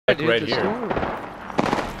dude, right here.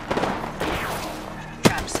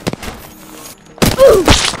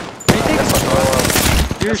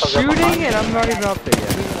 You're shooting and I'm not even up there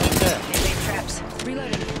yet.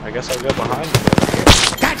 I guess I'll go behind you.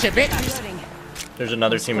 Gotcha, bitch! There's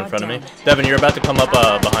another team in front of me. Devin, you're about to come up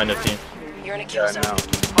behind a team. You're in a kill zone.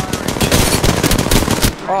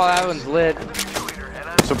 Oh, that one's lit.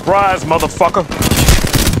 Surprise, motherfucker!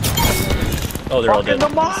 Oh, they're all dead.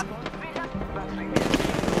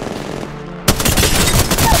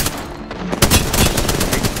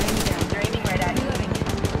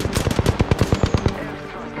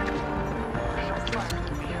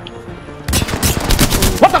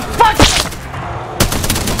 What the fuck?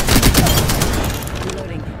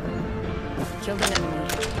 Reloading. Killed an enemy.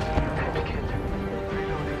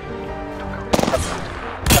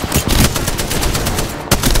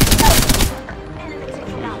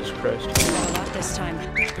 Jesus Christ. Got a lot this time.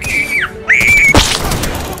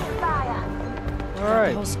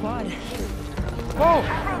 Alright. Whole squad. Whoa!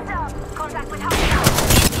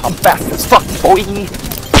 I'm fast as fuck, boy!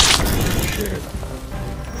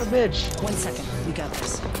 A bitch. 1 second. We got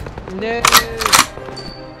this. No.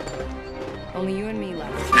 Only you and me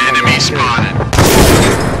left. Enemy spotted.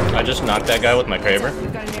 I just knocked that guy with my Kraber.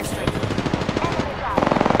 We've got an airstrike.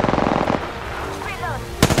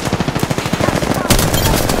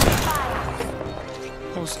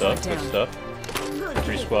 Whole Good squad stuff, good down. stuff.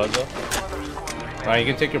 3 squads up. Alright,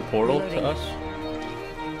 you can take your portal to us.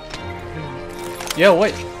 Yeah,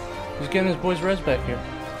 wait. He's getting his boy's res back here.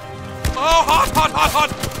 Oh, hot, hot, hot,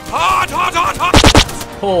 hot! Hot, hot, hot, hot!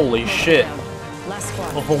 Holy shit. Last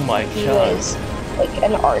squad. Oh my He god. was like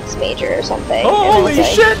an arts major or something. and it Holy was like,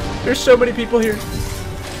 shit! There's so many people here.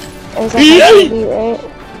 It was like RPG, right?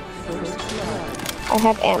 I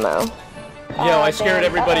have ammo. Yo, I scared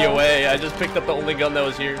damn, everybody uh-oh. away. I just picked up the only gun that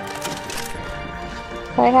was here.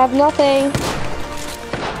 I have nothing.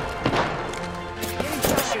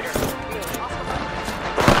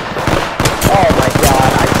 Oh my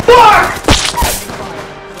god,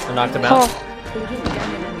 I knocked him out. Oh,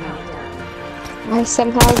 I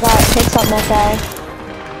somehow got hits on that guy.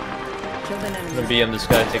 Killed an I'm enemy. gonna BM this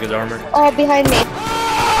guy, take his armor. Oh, behind me.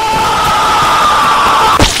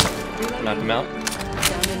 Knock him out.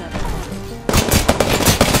 Downed another.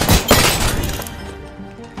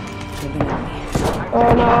 Killed an enemy.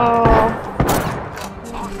 Oh no.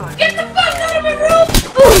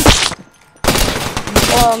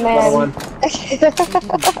 Oh man.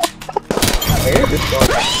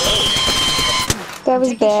 That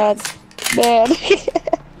was bad. Bad.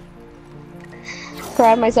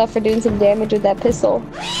 Proud of myself for doing some damage with that pistol.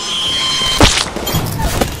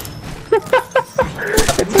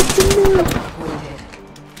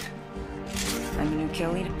 I'm a new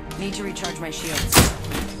kill leader. Need to recharge my shields.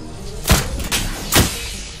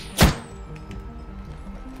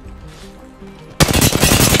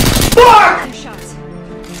 Two shots.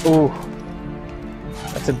 Ooh.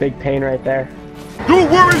 That's a big pain right there. Don't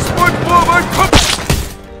worry, SpongeBob, I'm coming!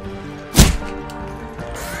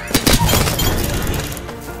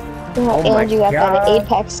 Oh, my and you got God. that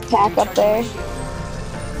Apex tack up there.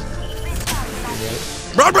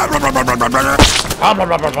 Run, run, run, run, run, run, run, run.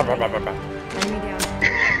 Enemy down.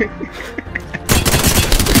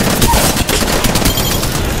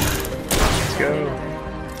 let's go.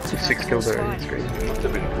 6 kills already, it's great. Must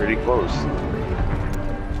have been pretty close.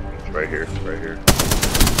 It's right here, right here.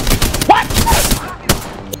 What?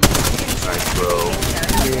 Nice, bro.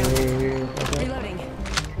 Reloading.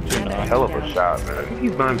 A hell of a shot, man.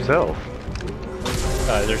 He's by himself.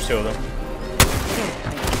 There's 2 of them.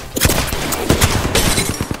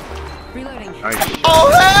 Reloading. Nice.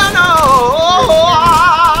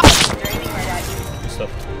 Good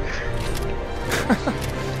stuff.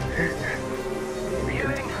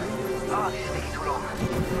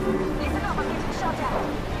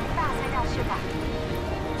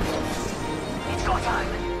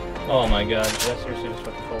 Oh my god, did I seriously just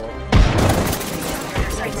fucking fall off?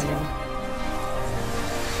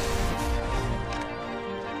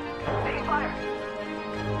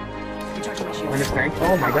 Recharging my shields. Minus 9.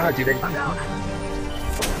 Oh my god, dude.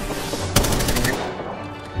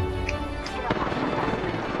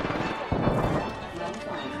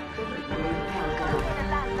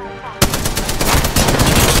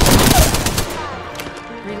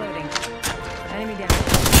 Reloading. Enemy down.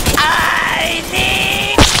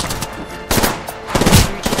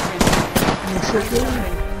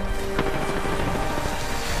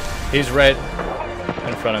 He's right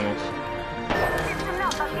in front of me.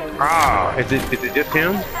 Ah, is it just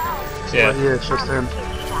him? Yeah. Yeah, it's just him.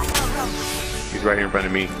 He's right here in front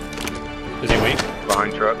of me, Is he weak?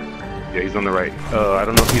 behind truck. Yeah, he's on the right. I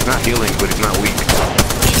don't know if he's not healing, but he's not weak.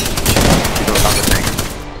 He's on top of the tank.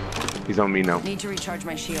 He's on me now. Need to recharge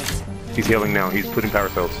my shields. He's healing now. He's putting power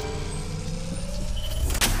cells.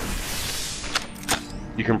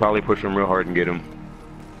 You can probably push him real hard and get him.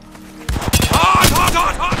 Hot, hot,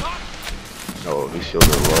 hot, hot, hot! Oh, his shields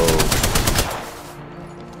are low.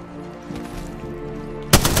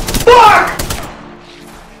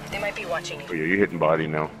 They might be watching me. Oh yeah, you're hitting body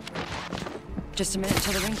now. Just a minute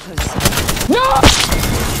till the ring closes.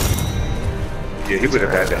 Yeah, he would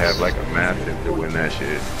have had to have like a massive to win that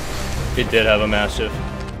shit. He did have a massive.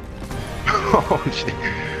 Oh shit.